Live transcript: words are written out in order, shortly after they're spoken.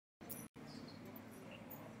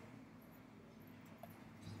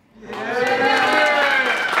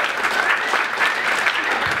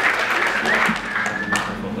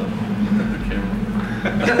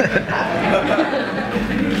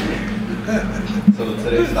So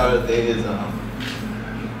today's start of the day is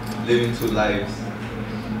living two lives.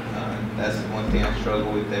 That's one thing I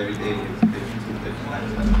struggle with every day is living two different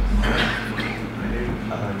lifestyles.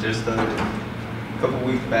 Just a couple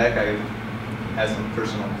weeks back, I had some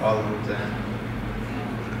personal problems and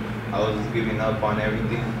I was just giving up on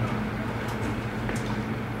everything.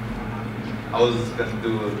 I was just gonna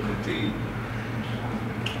do a complete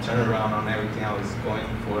turnaround on everything I was going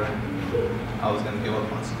for. I was gonna give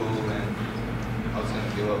up on school and I was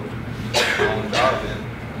gonna give up my own job. And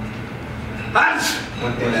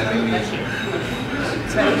one thing that made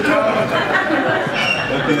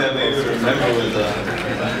me remember was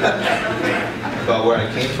about where I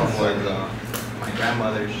came from was my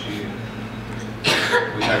grandmother.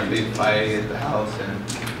 We had a big fight at the house, and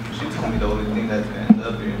she told me the only thing that's gonna end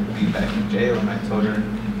up here is be back in jail. And I told her,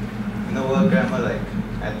 you know what, Grandma, like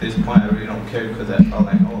at this point I really don't care because that's all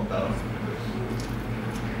I know about.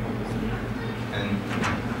 And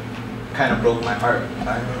kind of broke my heart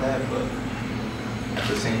finding that, but at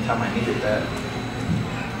the same time I needed that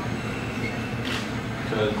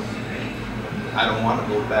because I don't want to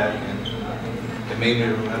go back, and it made me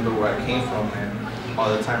remember where I came from and all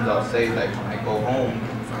the times I'll say, like, when I go home,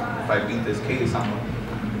 if I beat this case, I'm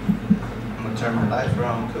gonna turn my life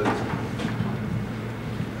around because I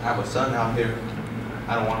have a son out here.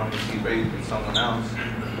 I don't want him to be raised with someone else.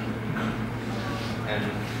 And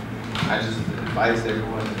I just advise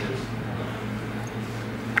everyone to just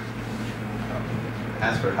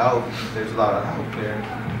ask for help. There's a lot of help there.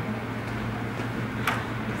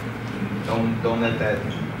 Don't let that.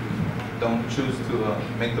 Don't choose to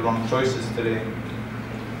make the wrong choices today.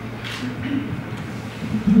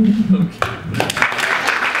 Okay.